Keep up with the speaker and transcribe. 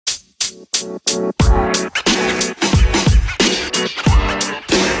Welcome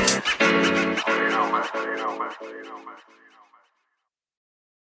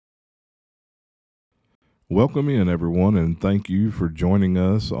in, everyone, and thank you for joining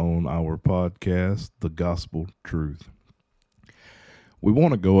us on our podcast, The Gospel Truth. We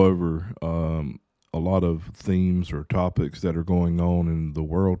want to go over a lot of themes or topics that are going on in the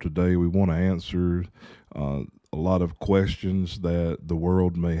world today. We want to answer a lot of questions that the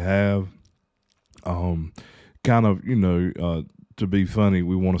world may have. Um, to be funny,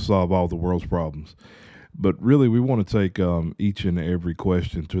 we want to solve all the world's problems. But really, we want to take each and every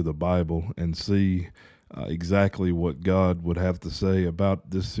question to the Bible and see exactly what God would have to say about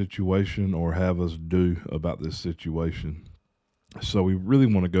this situation or have us do about this situation. So we really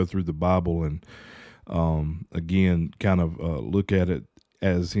want to go through the Bible and, again, kind of look at it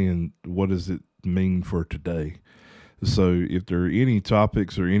as in what does it mean for today. So if there are any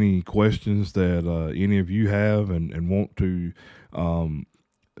topics or any questions that any of you have and want to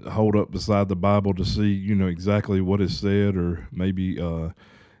hold up beside the Bible to see, exactly what is said or maybe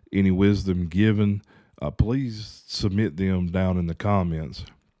any wisdom given, please submit them down in the comments.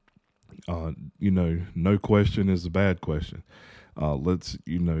 No question is a bad question. Let's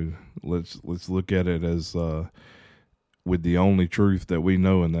look at it as with the only truth that we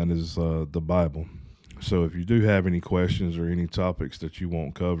know, and that is the Bible. So if you do have any questions or any topics that you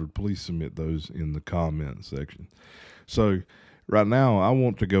want covered, please submit those in the comment section. So right now, I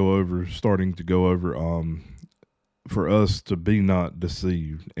want to starting to go over for us to be not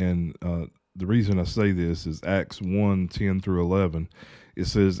deceived. And the reason I say this is Acts 1:10-11. It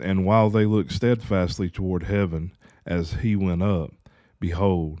says, "And while they looked steadfastly toward heaven as he went up,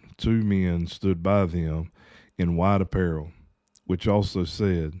 behold, two men stood by them in white apparel, which also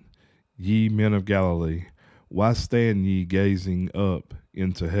said, Ye men of Galilee, why stand ye gazing up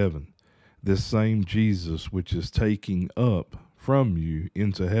into heaven? This same Jesus which is taking up from you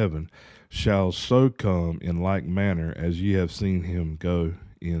into heaven shall so come in like manner as ye have seen him go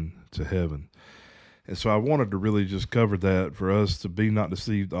into heaven." And so I wanted to really just cover that for us to be not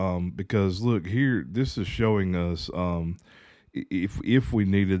deceived, because look here, this is showing us if we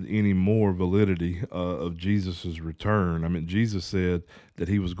needed any more validity of Jesus's return. I mean, Jesus said that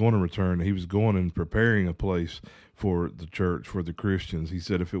he was going to return. He was going and preparing a place for the church, for the Christians. He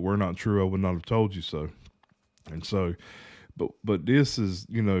said, "If it were not true, I would not have told you so." And so, but this is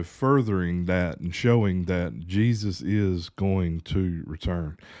furthering that and showing that Jesus is going to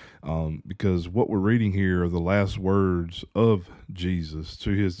return, because what we're reading here are the last words of Jesus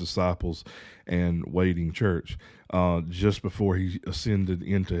to his disciples and waiting church, just before he ascended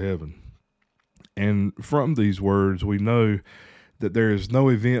into heaven. And from these words, we know that there is no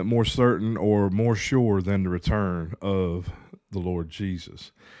event more certain or more sure than the return of the Lord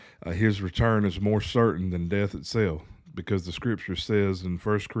Jesus. His return is more certain than death itself, because the scripture says in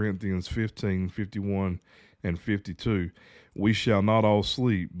 1 Corinthians 15:51 and 52, "We shall not all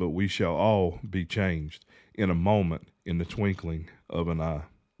sleep, but we shall all be changed in a moment, in the twinkling of an eye."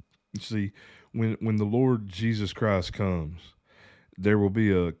 You see, when the Lord Jesus Christ comes, there will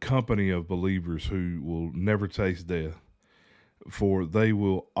be a company of believers who will never taste death, for they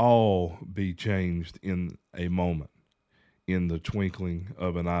will all be changed in a moment, in the twinkling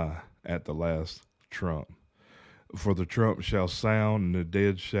of an eye, at the last trump. For the trump shall sound, and the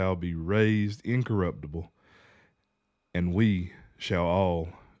dead shall be raised incorruptible, and we shall all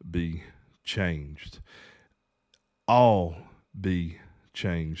be changed. All be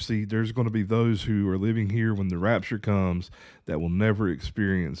changed. See, there's going to be those who are living here when the rapture comes that will never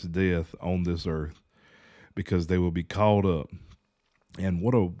experience death on this earth, because they will be called up. And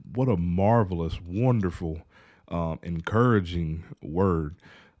what a marvelous, wonderful, encouraging word.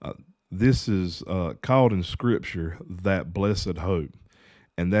 This is called in Scripture that blessed hope.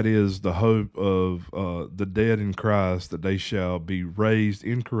 And that is the hope of the dead in Christ, that they shall be raised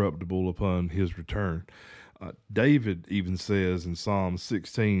incorruptible upon his return. David even says in Psalm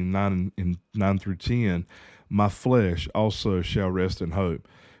 16, 9 through 10, "My flesh also shall rest in hope,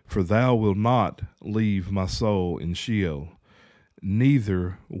 for thou wilt not leave my soul in Sheol,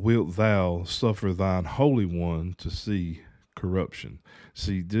 neither wilt thou suffer thine Holy One to see corruption."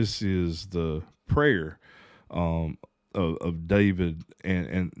 See, this is the prayer of David,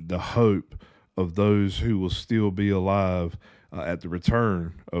 and the hope of those who will still be alive at the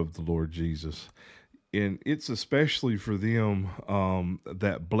return of the Lord Jesus. And it's especially for them,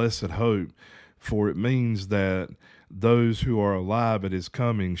 that blessed hope, for it means that those who are alive at his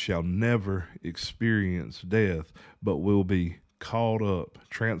coming shall never experience death, but will be caught up,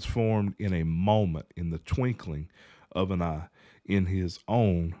 transformed in a moment, in the twinkling of an eye, in his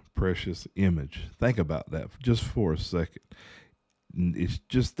own precious image. Think about that just for a second. It's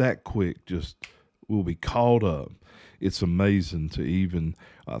just that quick. Just we'll be caught up. It's amazing to even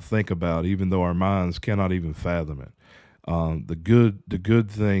think about, even though our minds cannot even fathom it. The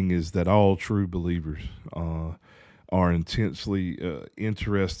good thing is that all true believers are intensely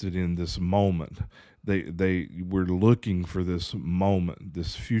interested in this moment. They were looking for this moment,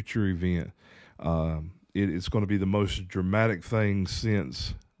 this future event. It's going to be the most dramatic thing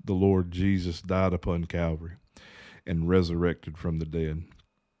since the Lord Jesus died upon Calvary and resurrected from the dead.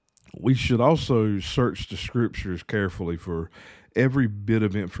 We should also search the scriptures carefully for every bit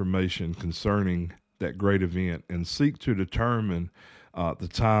of information concerning that great event and seek to determine the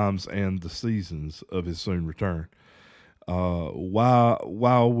times and the seasons of his soon return.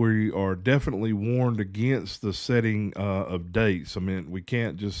 While we are definitely warned against the setting of dates, I mean, we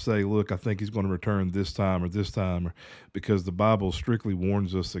can't just say, "Look, I think he's going to return this time," because the Bible strictly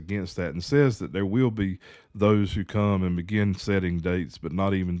warns us against that and says that there will be those who come and begin setting dates, but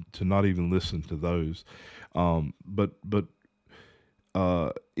not even listen to those. But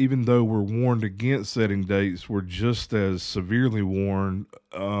even though we're warned against setting dates, we're just as severely warned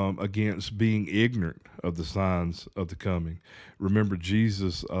against being ignorant of the signs of the coming. Remember,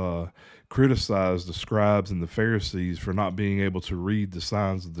 Jesus criticized the scribes and the Pharisees for not being able to read the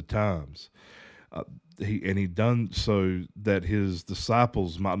signs of the times. He done so that his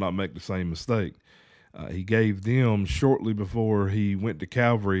disciples might not make the same mistake. He gave them, shortly before he went to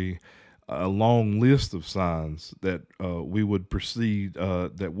Calvary, a long list of signs that would precede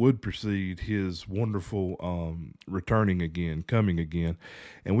his wonderful returning again, coming again,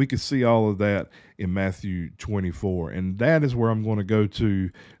 and we could see all of that in Matthew 24, and that is where I'm going to go to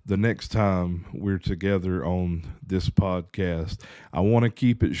the next time we're together on this podcast. I want to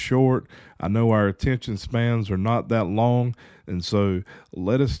keep it short. I know our attention spans are not that long, and so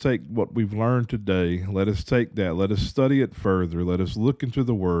let us take what we've learned today. Let us take that. Let us study it further. Let us look into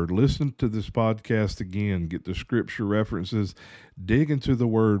the Word. Listen to this podcast again. Get the scripture references. Dig into the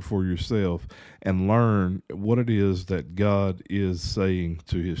Word for yourself and learn what it is that God is saying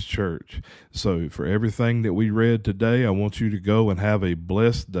to his church. So for everything that we read today, I want you to go and have a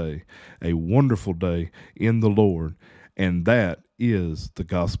blessed day, a wonderful day in the Lord. And that is the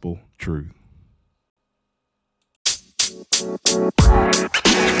gospel truth.